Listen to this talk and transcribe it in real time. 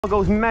It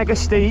goes mega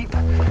steep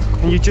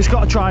and you just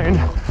got to try and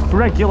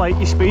regulate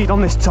your speed on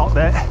this top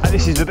bit.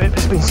 This is the bit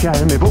that's been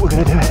scaring me, but we're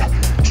going to do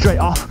it straight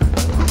off.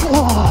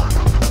 Whoa.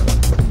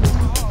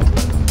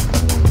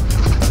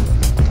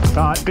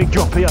 Right, big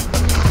drop here.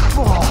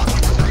 Whoa.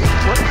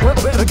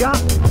 Little bit of a gap.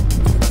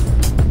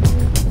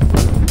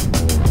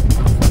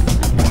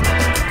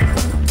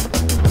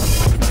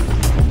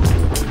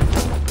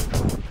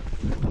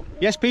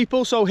 Yes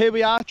people, so here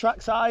we are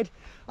trackside,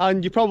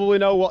 and you probably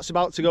know what's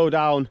about to go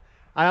down.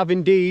 I have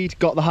indeed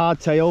got the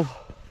hardtail,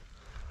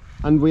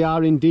 and we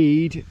are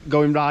indeed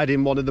going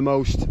riding one of the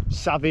most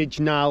savage,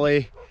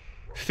 gnarly,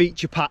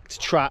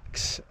 feature-packed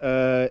tracks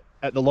at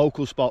the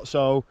local spot.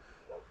 So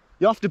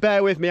you'll have to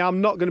bear with me. I'm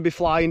not going to be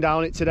flying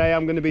down it today.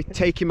 I'm going to be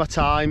taking my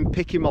time,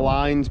 picking my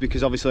lines,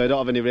 because obviously I don't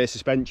have any rear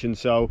suspension.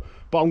 But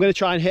I'm going to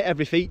try and hit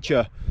every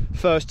feature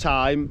first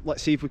time.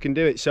 Let's see if we can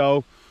do it.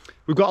 So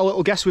we've got a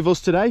little guest with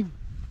us today.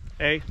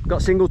 Hey.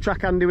 Got single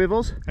track Andy with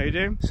us. How you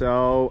doing?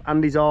 So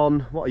Andy's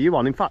on, what are you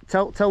on? In fact,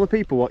 tell the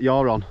people what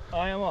you're on.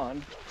 I am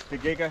on the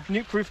Giga,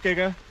 Nuke Proof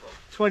Giga,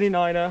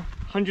 29er,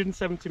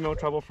 170mm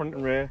treble front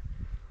and rear.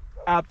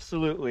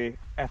 Absolutely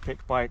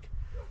epic bike.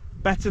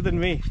 Better than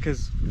me,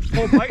 because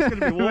poor bike's going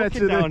to be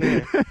walking down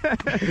here.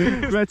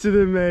 Better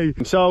than me.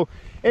 So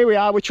here we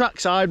are, we're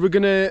trackside. We're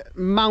going to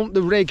mount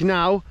the rig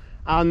now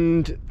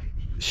and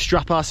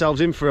strap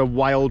ourselves in for a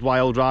wild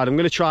ride. I'm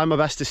going to try my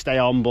best to stay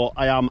on, but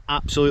I am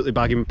absolutely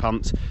bagging my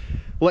pants.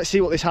 Let's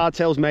see what this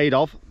hardtail's made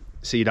of.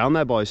 See you down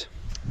there, boys.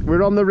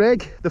 We're on the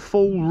rig, the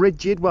full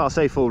rigid, well I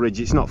say full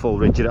rigid, it's not full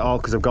rigid at all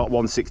because I've got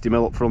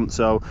 160mm up front.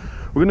 So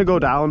we're going to go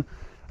down.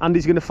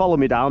 Andy's going to follow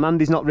me down.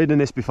 Andy's not ridden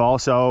this before,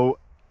 so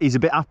he's a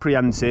bit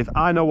apprehensive.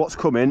 I know what's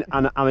coming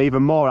and I'm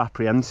even more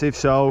apprehensive,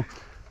 so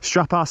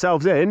strap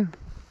ourselves in.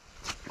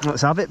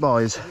 Let's have it,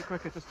 boys. Is it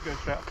quicker just to go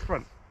straight up the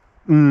front?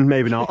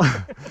 Maybe not.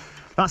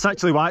 That's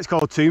actually why it's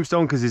called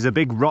Tombstone, because there's a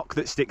big rock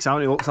that sticks out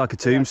and it looks like a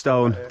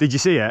tombstone. Yeah, did you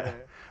see it? Yeah.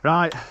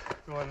 Right,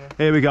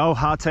 here we go,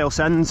 hardtail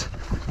sends.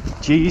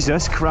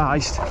 Jesus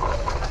Christ.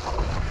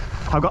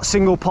 I've got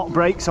single pot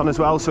brakes on as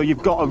well, so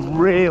you've got to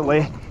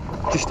really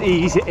just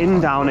ease it in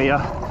down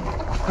here.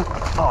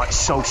 Oh, it's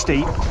so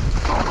steep.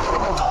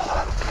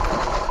 Oh,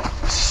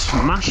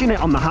 smashing it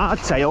on the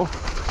hardtail.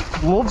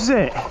 Loves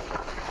it.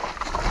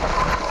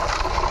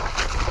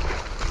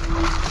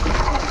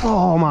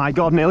 Oh my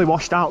God, nearly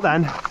washed out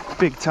then.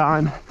 Big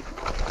time.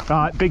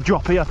 Right, big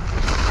drop here.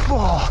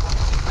 Oh,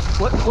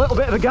 little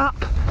bit of a gap.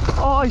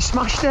 Oh, he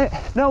smashed it.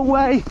 No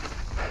way.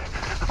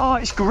 Oh,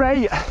 it's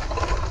great.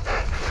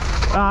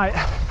 Right,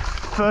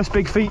 first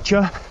big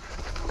feature.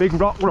 Big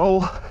rock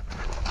roll.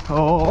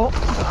 Oh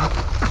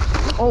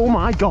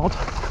my God.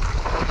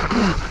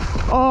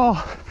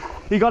 Oh,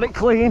 he got it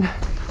clean.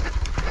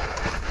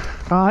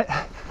 Right,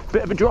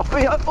 bit of a drop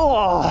here.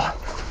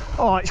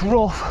 Oh, it's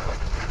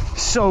rough.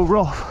 So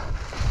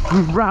rough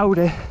and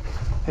rowdy.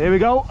 Here we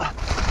go.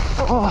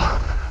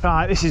 Oh,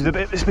 right, this is the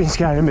bit that's been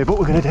scaring me, but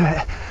we're going to do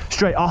it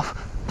straight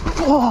off.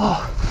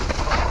 Oh,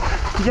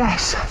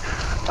 yes.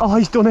 Oh,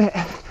 he's done it.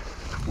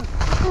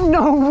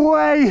 No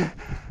way.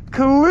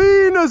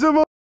 Clean as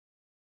a...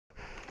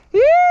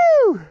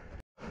 Ew!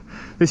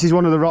 This is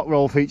one of the rock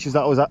roll features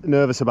that I was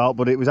nervous about,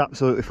 but it was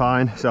absolutely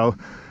fine. So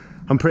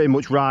I'm pretty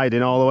much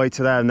riding all the way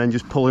to there and then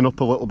just pulling up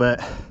a little bit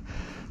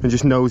and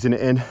just nosing it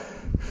in.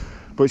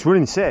 But it's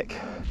running sick.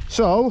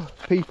 So,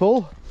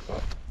 people,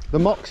 the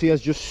Moxie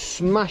has just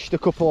smashed a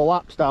couple of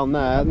laps down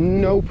there,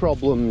 no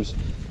problems.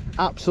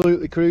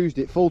 Absolutely cruised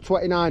it, full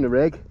 29er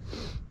rig.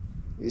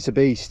 It's a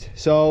beast.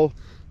 So,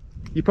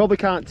 you probably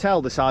can't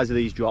tell the size of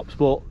these drops,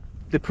 but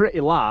they're pretty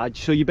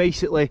large. So you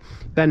basically,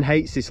 Ben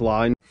hates this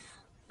line.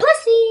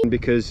 Pussy!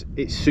 Because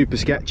it's super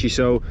sketchy.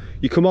 So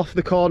you come off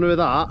the corner of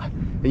that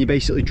and you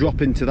basically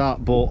drop into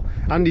that. But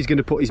Andy's going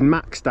to put his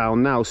max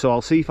down now, so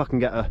I'll see if I can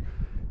get a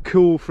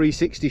cool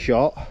 360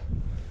 shot.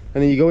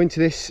 And then you go into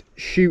this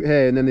chute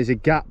here and then there's a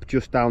gap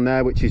just down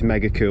there, which is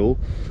mega cool.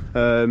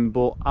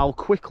 But I'll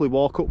quickly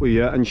walk up with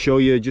you and show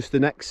you just the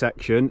next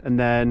section, and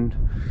then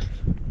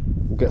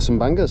we'll get some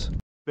bangers.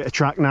 Bit of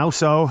track now,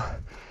 so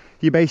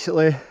you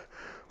basically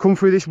come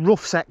through this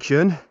rough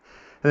section and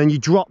then you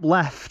drop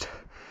left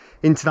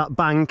into that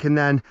bank, and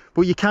then,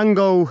 but you can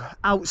go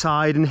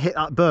outside and hit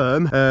that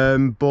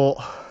berm, but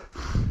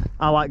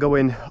I like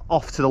going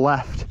off to the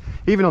left.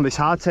 Even on this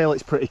hardtail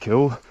it's pretty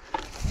cool.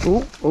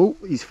 Oh,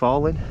 he's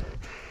falling.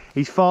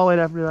 He's falling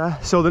everywhere.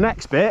 So the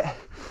next bit,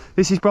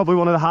 this is probably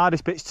one of the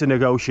hardest bits to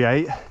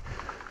negotiate.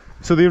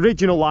 So the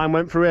original line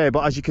went through here,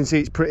 but as you can see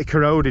it's pretty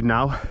corroded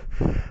now.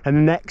 And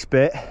the next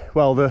bit,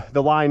 well,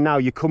 the line now,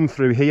 you come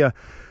through here,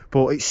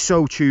 but it's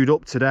so chewed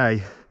up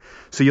today.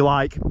 So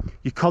you're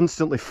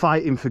constantly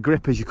fighting for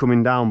grip as you're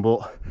coming down,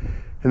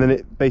 and then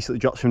it basically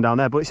drops from down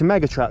there. But it's a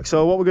mega track.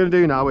 So what we're going to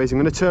do now is I'm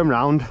going to turn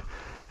around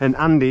and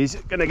Andy's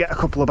going to get a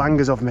couple of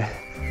bangers of me.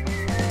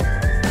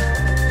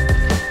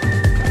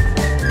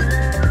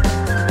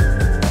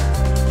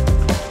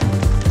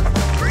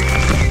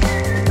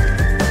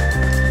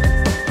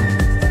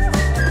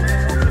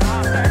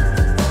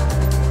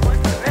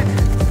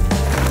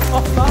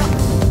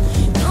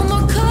 No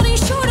more cutting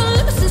short on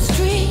Livingston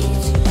Street.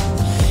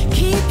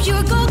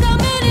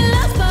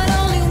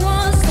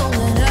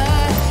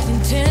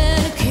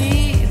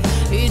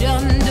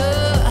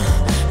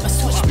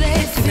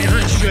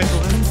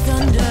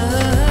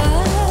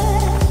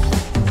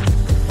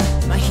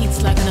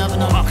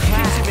 loving on the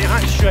crack. Me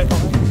eyes straight on.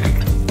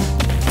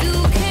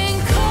 You can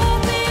call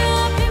me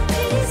up in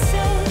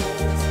pieces,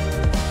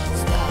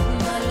 stop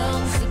my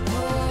lung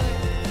support,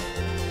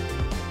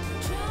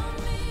 drown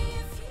me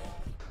if you.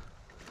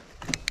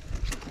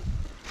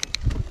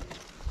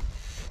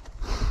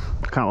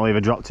 I can't believe I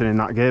dropped it in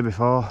that gear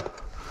before.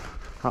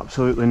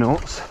 Absolutely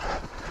nuts.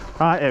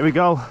 Right, here we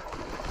go.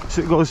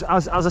 So it goes,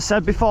 as I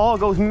said before, it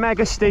goes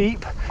mega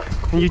steep,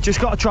 and you just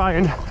got to try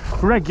and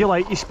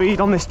regulate your speed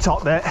on this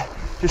top bit,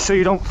 just so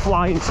you don't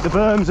fly into the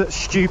berms at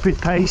stupid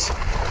pace.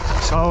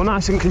 So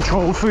nice and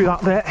controlled through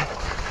that bit.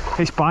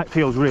 This bike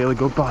feels really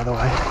good, by the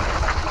way.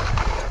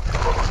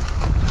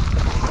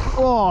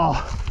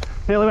 Oh,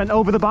 nearly went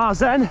over the bars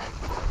then.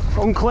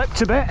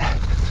 Unclipped a bit.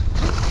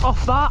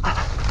 Off that.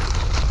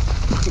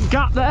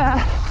 Gap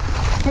there.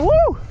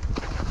 Woo!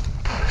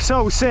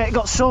 So sick.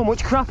 Got so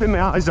much crap in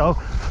my eyes though.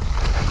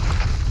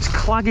 It's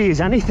claggy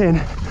as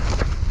anything.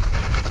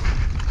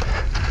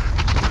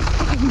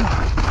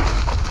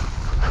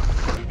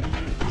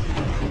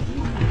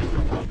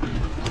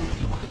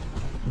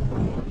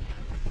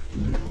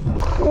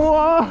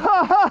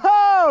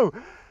 Whoa!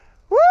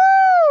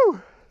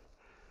 Woo!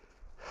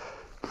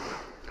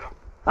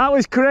 That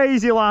was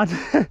crazy, lad.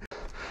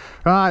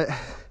 Right,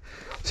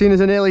 seeing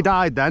as I nearly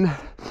died then,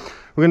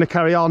 we're going to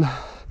carry on,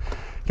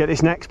 get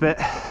this next bit.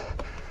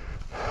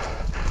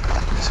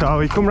 So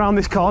you come around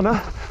this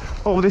corner,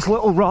 over this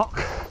little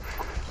rock,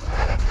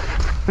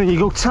 then you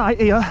go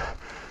tight here,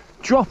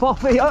 drop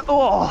off here.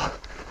 Oh,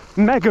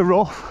 mega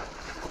rough.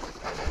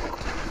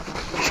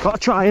 Just got to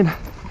try and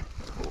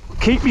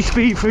keep your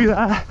speed through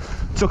there.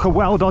 Took a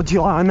well dodgy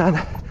line then.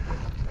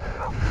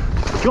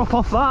 Drop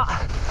off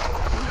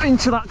that,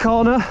 into that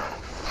corner.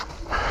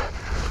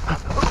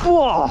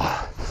 Whoa!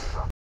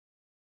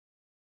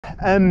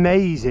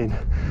 Amazing.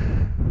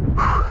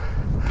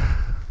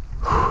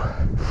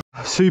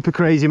 Super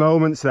crazy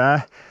moments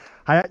there.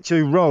 I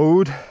actually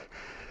rode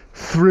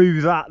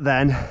through that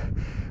then,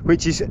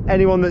 which is,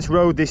 anyone that's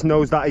rode this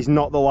knows that is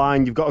not the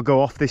line. You've got to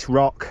go off this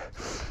rock,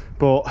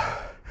 but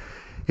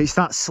it's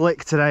that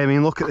slick today. I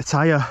mean, look at the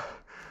tyre.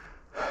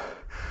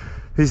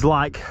 There's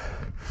like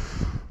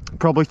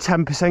probably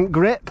 10%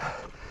 grip.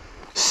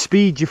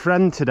 Speed your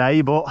friend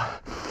today, but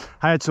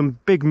I had some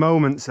big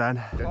moments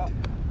then.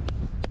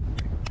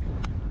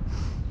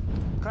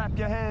 Clap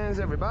your hands,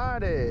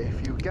 everybody,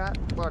 if you got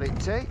what it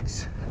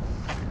takes.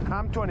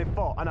 I'm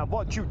 24 and I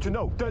want you to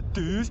know that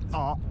these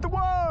are the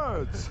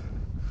words.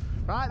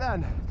 Right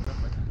then,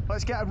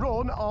 let's get a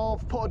run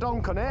of put a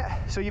donk on it.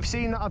 So you've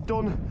seen that I've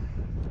done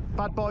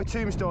Bad Boy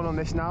Tombstone on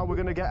this now. We're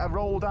going to get a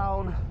roll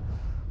down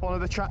one of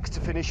the tracks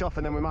to finish off,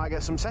 and then we might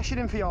get some session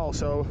in for y'all.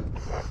 So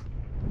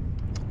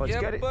let's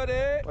get it, buddy.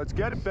 Let's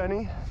get it,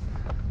 Benny.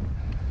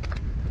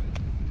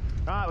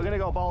 Right, we're going to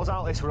go balls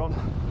out this run.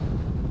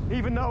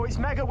 Even though it's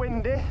mega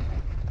windy,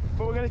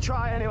 but we're going to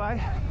try anyway.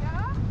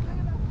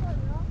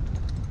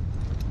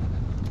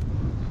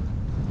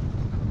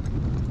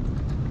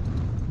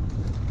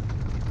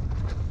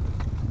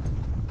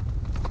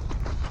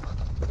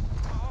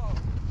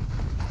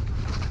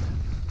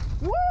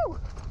 Woo!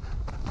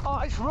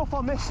 Oh, it's rough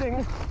on this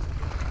thing.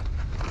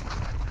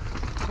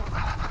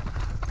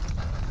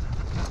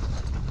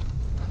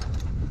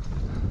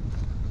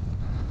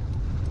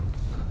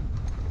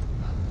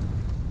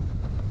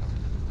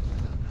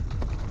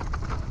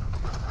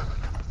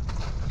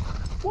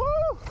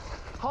 Woo!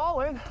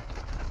 Hauling.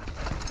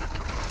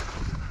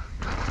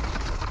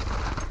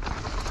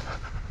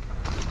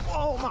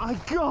 Oh my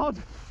god!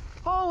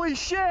 Holy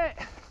shit!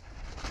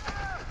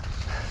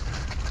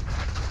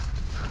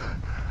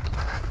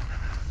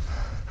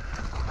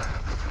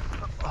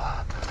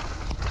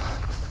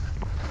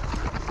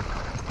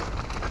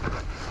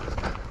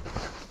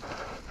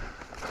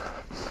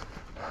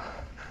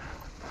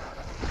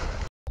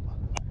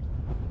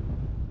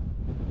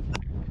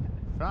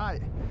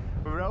 Right,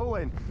 we're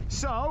rolling.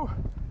 So,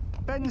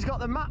 Ben's got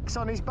the Max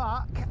on his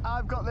back,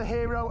 I've got the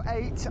Hero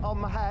 8 on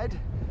my head,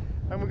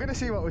 and we're going to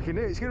see what we can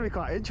do. It's going to be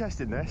quite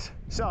interesting, this.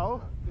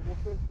 So,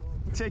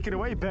 take it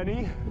away,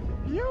 Benny.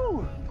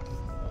 You.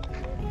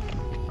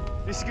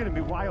 This is going to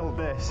be wild,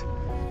 this.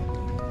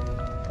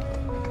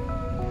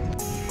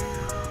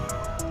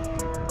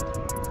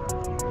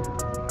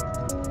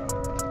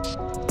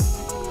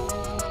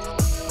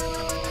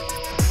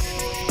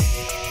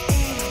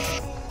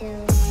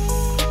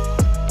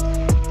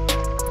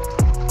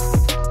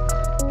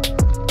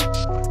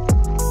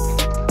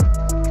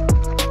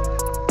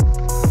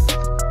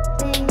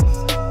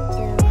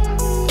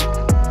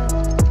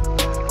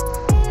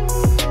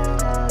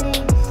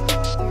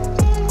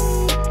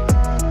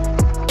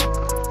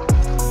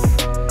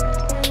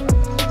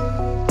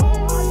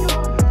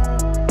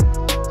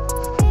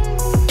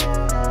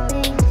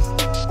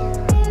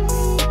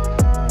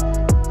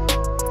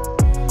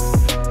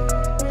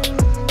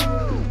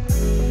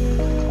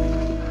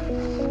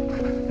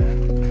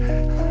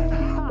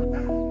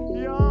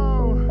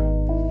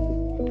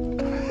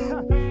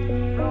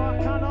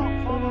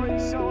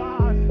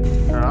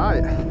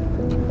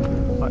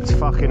 Let's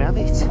fucking have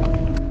it.